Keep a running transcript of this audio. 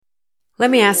Let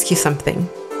me ask you something.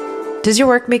 Does your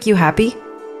work make you happy?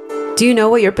 Do you know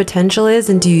what your potential is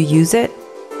and do you use it?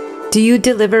 Do you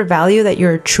deliver value that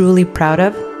you're truly proud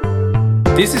of?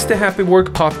 This is the Happy Work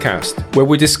Podcast, where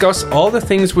we discuss all the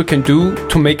things we can do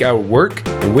to make our work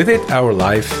and with it our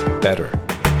life better.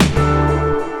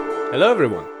 Hello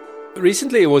everyone.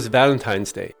 Recently it was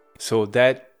Valentine's Day, so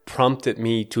that prompted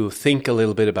me to think a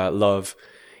little bit about love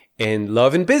and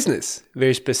love in business,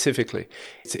 very specifically.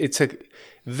 It's a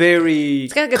very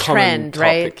It's kind of like a common trend, topic.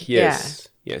 right? Yes.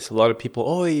 Yeah. Yes, a lot of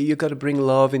people, you got to bring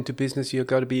love into business. You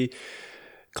got to be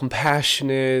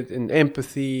compassionate and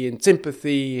empathy and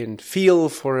sympathy and feel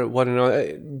for one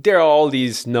another. There are all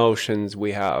these notions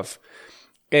we have,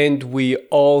 and we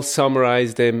all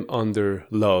summarize them under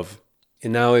love.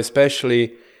 And now,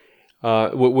 especially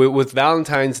with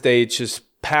Valentine's Day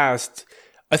just passed,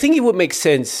 I think it would make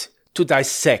sense to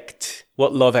dissect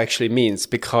what love actually means,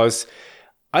 because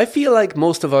I feel like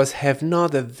most of us have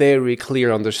not a very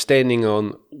clear understanding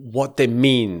on what they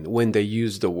mean when they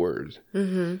use the word.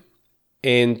 Mm-hmm.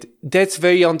 And that's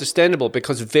very understandable,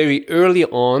 because very early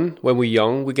on, when we're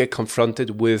young, we get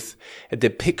confronted with a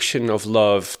depiction of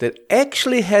love that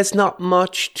actually has not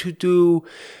much to do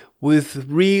with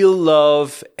real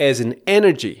love as an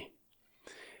energy.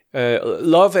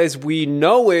 Love as we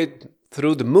know it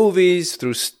through the movies,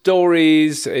 through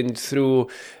stories, and through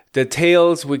the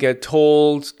tales we get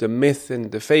told, the myth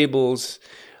and the fables,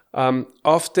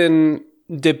 often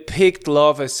depict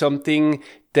love as something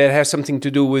that has something to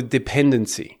do with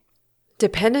dependency.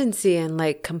 Dependency and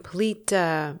like complete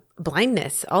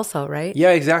blindness also, right?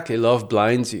 Yeah, exactly. Love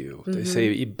blinds you. Mm-hmm. They say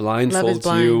it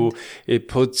blindfolds you. It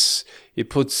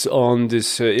puts on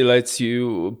this, it lets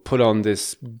you put on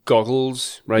this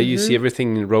goggles, right? Mm-hmm. You see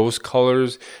everything in rose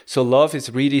colors. So love is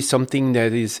really something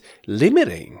that is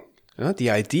limiting.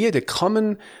 The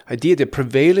common idea, the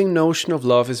prevailing notion of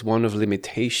love is one of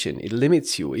limitation. It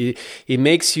limits you. It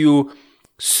makes you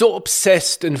so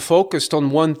obsessed and focused on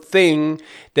one thing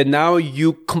that now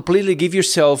you completely give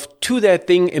yourself to that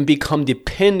thing and become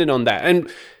dependent on that. And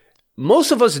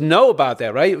most of us know about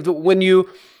that, right? When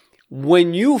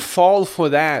you fall for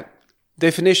that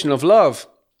definition of love,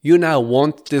 you now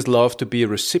want this love to be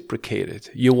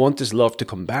reciprocated. You want this love to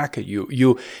come back at you.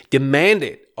 You demand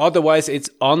it. Otherwise,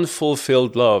 it's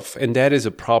unfulfilled love. And that is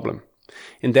a problem.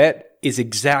 And that is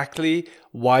exactly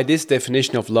why this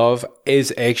definition of love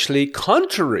is actually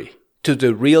contrary to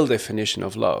the real definition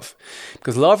of love.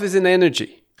 Because love is an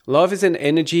energy. Love is an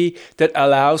energy that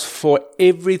allows for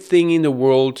everything in the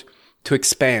world to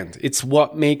expand. It's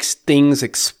what makes things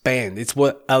expand. It's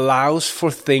what allows for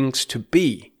things to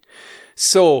be.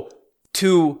 So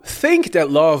to think that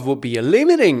love would be a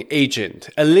limiting agent,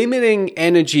 a limiting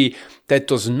energy that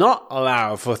does not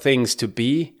allow for things to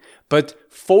be, but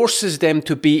forces them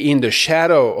to be in the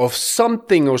shadow of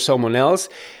something or someone else,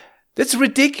 that's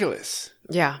ridiculous.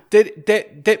 Yeah.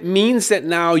 That means that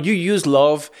now you use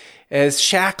love as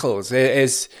shackles,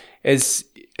 as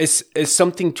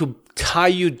something to tie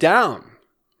you down,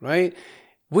 right?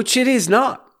 Which it is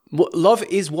not. Love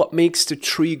is what makes the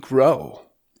tree grow.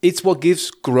 It's what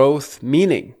gives growth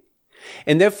meaning.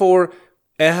 And therefore,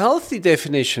 a healthy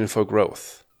definition for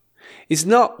growth is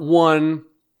not one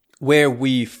where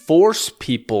we force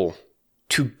people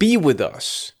to be with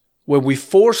us, where we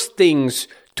force things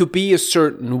to be a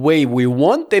certain way we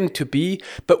want them to be,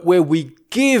 but where we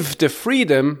give the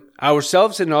freedom,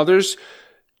 ourselves and others,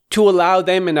 to allow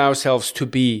them and ourselves to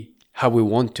be how we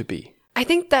want to be. I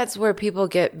think that's where people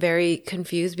get very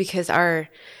confused, because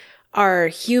our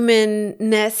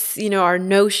humanness, our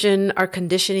notion, our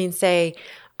conditioning say,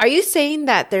 are you saying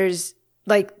that there's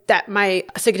like that my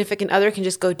significant other can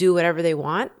just go do whatever they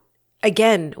want?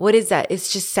 Again, what is that?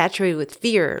 It's just saturated with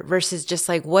fear versus just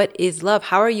like, what is love?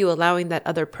 How are you allowing that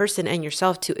other person and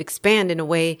yourself to expand in a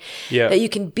way that you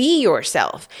can be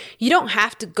yourself? You don't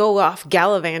have to go off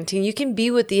gallivanting. You can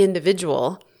be with the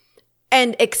individual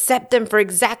and accept them for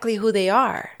exactly who they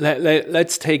are.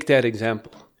 Let's take that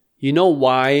example. You know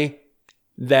why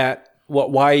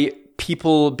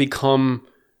people become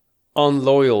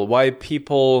unloyal, why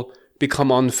people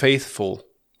become unfaithful?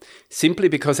 Simply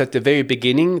because at the very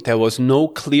beginning, there was no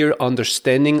clear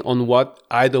understanding on what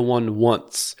either one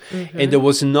wants. Mm-hmm. And there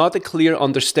was not a clear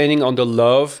understanding on the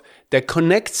love that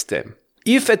connects them.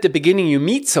 If at the beginning you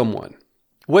meet someone,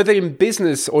 whether in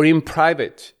business or in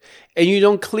private, and you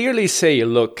don't clearly say,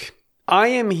 look, I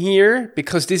am here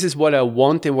because this is what I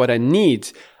want and what I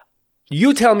need.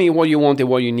 You tell me what you want and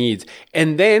what you need.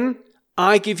 And then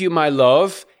I give you my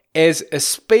love as a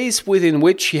space within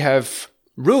which you have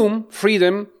room,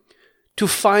 freedom, to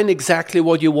find exactly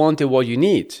what you want and what you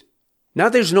need. Now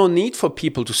there's no need for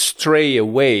people to stray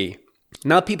away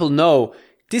Now people know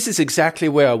this is exactly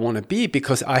where I want to be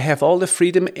because I have all the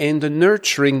freedom and the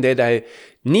nurturing that I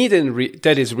need and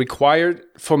that is required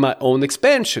for my own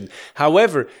expansion.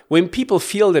 However, when people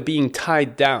feel they're being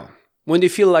tied down, when they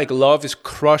feel like love is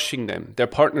crushing them, their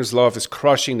partner's love is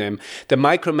crushing them, the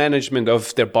micromanagement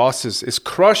of their bosses is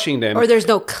crushing them. Or there's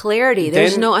no clarity,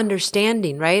 there's no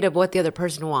understanding, right, of what the other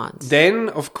person wants. Then,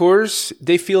 of course,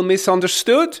 they feel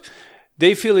misunderstood,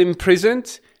 they feel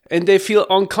imprisoned, and they feel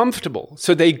uncomfortable.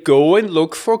 So they go and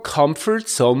look for comfort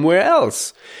somewhere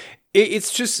else.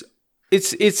 It's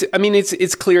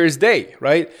clear as day,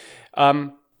 right?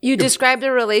 You described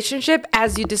a relationship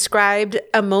as you described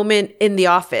a moment in the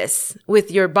office with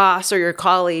your boss or your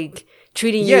colleague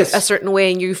treating you a certain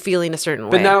way and you feeling a certain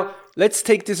way. But now, let's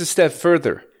take this a step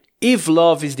further. If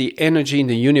love is the energy in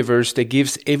the universe that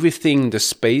gives everything the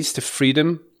space, the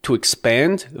freedom to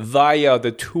expand via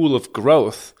the tool of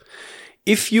growth,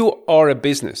 if you are a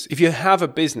business, if you have a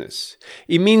business,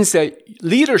 it means that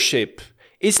leadership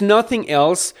is nothing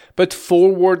else but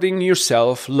forwarding your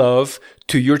self-love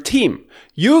to your team.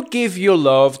 You give your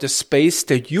love the space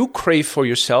that you crave for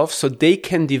yourself so they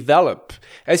can develop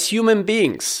as human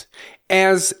beings,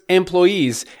 as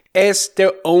employees, as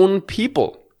their own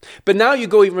people. But now you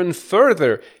go even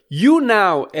further. You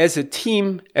now, as a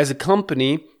team, as a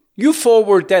company, you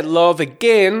forward that love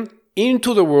again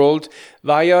into the world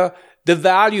via the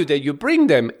value that you bring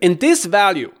them. And this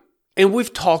value, and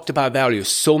we've talked about value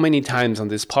so many times on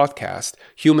this podcast,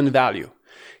 human value.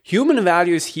 Human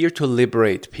value is here to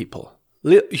liberate people.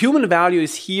 Human value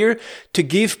is here to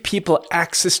give people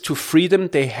access to freedom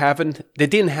they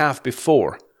didn't have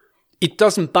before. It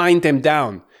doesn't bind them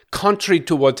down. Contrary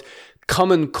to what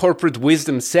common corporate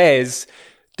wisdom says,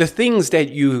 the things that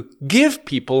you give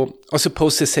people are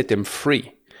supposed to set them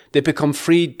free. They become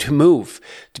free to move,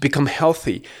 to become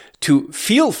healthy, to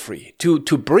feel free, to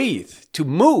breathe, to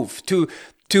move,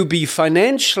 to be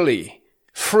financially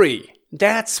free.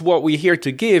 That's what we're here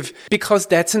to give because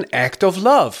that's an act of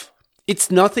love.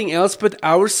 It's nothing else but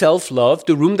our self-love,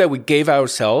 the room that we gave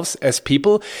ourselves as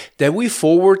people that we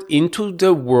forward into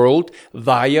the world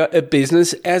via a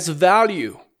business as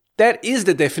value. That is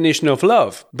the definition of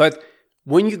love. But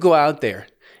when you go out there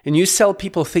and you sell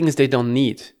people things they don't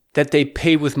need, that they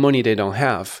pay with money they don't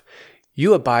have,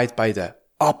 you abide by the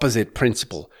opposite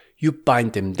principle. You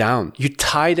bind them down. You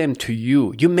tie them to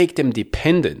you. You make them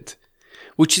dependent,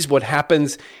 which is what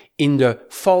happens in the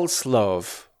false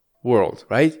love world,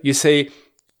 right? You say,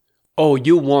 oh,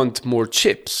 you want more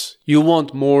chips. You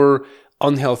want more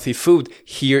unhealthy food.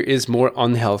 Here is more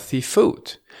unhealthy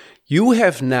food. You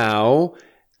have now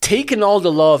taken all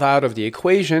the love out of the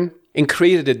equation and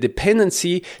created a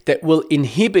dependency that will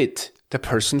inhibit the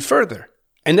person further.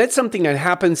 And that's something that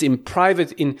happens in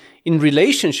private, in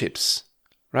relationships,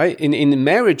 right? In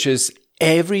marriages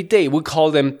every day. We call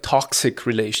them toxic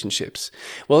relationships.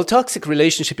 Well, a toxic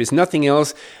relationship is nothing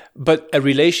else but a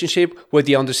relationship where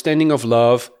the understanding of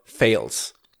love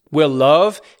fails, where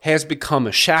love has become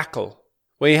a shackle,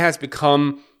 where it has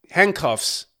become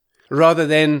handcuffs, rather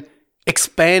than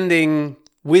expanding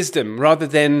wisdom, rather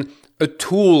than a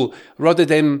tool, rather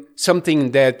than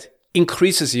something that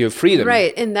increases your freedom.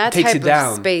 Right. In that type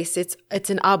of space, it's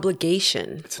an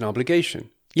obligation. It's an obligation.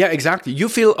 Yeah, exactly. You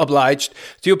feel obliged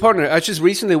to your partner. I just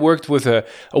recently worked with a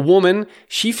woman.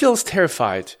 She feels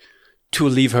terrified to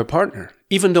leave her partner.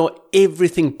 Even though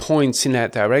everything points in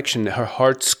that direction, her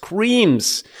heart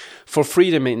screams for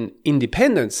freedom and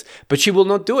independence, but she will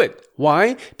not do it.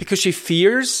 Why? Because she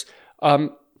fears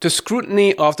the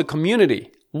scrutiny of the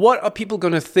community. What are people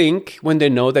going to think when they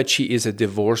know that she is a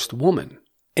divorced woman?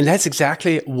 And that's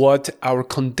exactly what our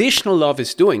conditional love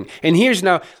is doing. And here's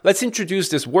now, let's introduce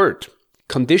this word.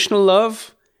 Conditional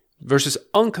love versus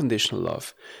unconditional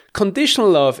love. Conditional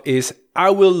love is, I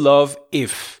will love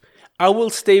if. I will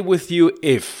stay with you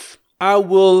if. I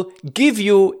will give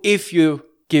you if you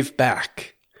give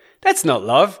back. That's not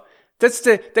love.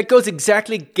 That goes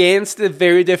exactly against the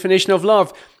very definition of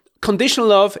love. Conditional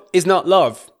love is not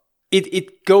love.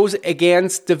 It goes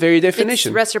against the very definition.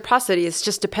 It's reciprocity. It's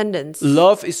just dependence.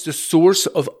 Love is the source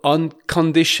of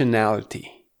unconditionality.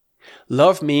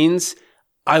 Love means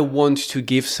I want to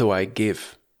give, so I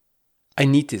give. I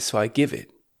need this, so I give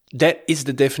it. That is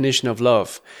the definition of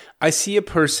love. I see a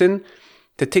person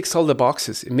that ticks all the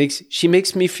boxes. She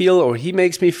makes me feel, or he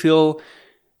makes me feel,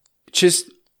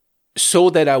 just so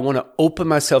that I want to open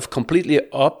myself completely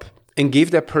up and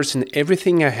give that person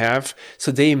everything I have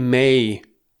so they may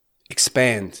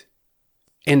expand.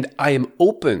 And I am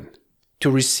open to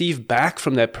receive back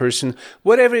from that person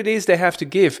whatever it is they have to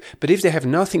give. But if they have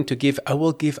nothing to give, I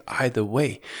will give either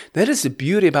way. That is the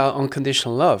beauty about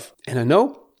unconditional love. And I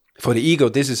know For the ego,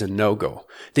 this is a no-go.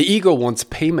 The ego wants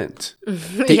payment.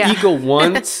 The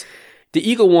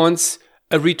ego wants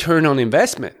a return on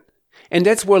investment. And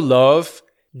that's where love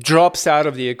drops out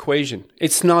of the equation.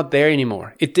 It's not there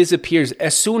anymore. It disappears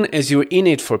as soon as you're in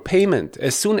it for payment.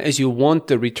 As soon as you want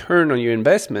the return on your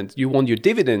investment, you want your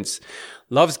dividends,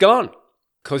 love's gone.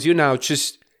 Because you're now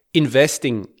just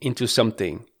investing into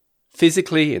something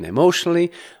physically and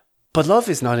emotionally. But love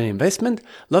is not an investment.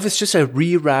 Love is just a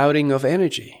rerouting of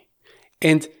energy.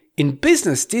 And in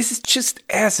business, this is just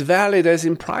as valid as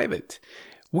in private.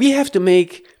 We have to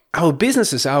make our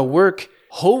businesses, our work,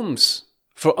 homes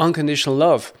for unconditional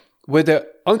love, where the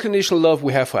unconditional love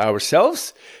we have for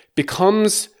ourselves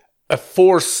becomes a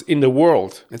force in the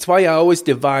world. That's why I always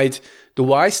divide the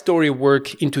why story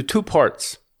work into two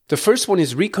parts. The first one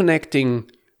is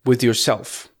reconnecting with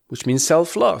yourself, which means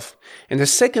self-love. And the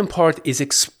second part is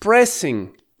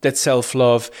expressing that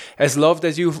self-love as love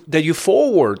that you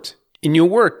forward in your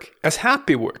work, as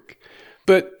happy work.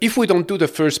 But if we don't do the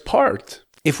first part,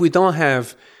 if we don't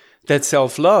have that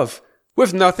self-love, we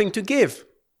have nothing to give.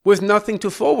 We have nothing to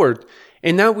forward.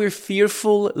 And now we're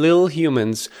fearful little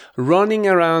humans running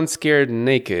around scared and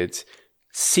naked,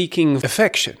 seeking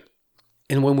affection.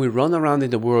 And when we run around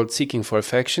in the world seeking for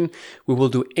affection, we will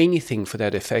do anything for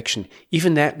that affection,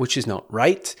 even that which is not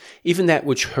right, even that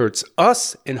which hurts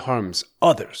us and harms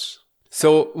others.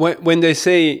 So when they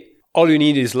say all you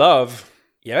need is love,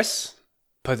 yes,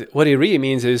 but what it really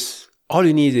means is all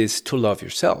you need is to love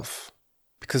yourself.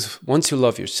 Because once you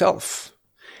love yourself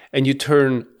and you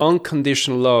turn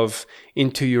unconditional love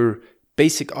into your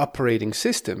basic operating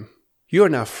system, you are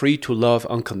now free to love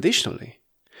unconditionally.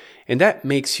 And that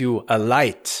makes you a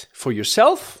light for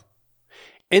yourself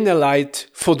and a light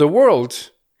for the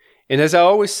world. And as I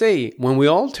always say, when we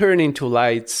all turn into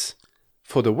lights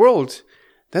for the world,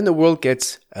 then the world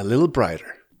gets a little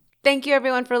brighter. Thank you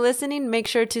everyone for listening. Make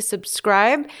sure to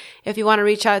subscribe. If you want to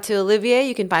reach out to Olivier,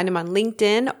 you can find him on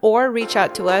LinkedIn or reach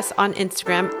out to us on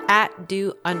Instagram at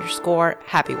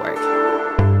 @do_happywork.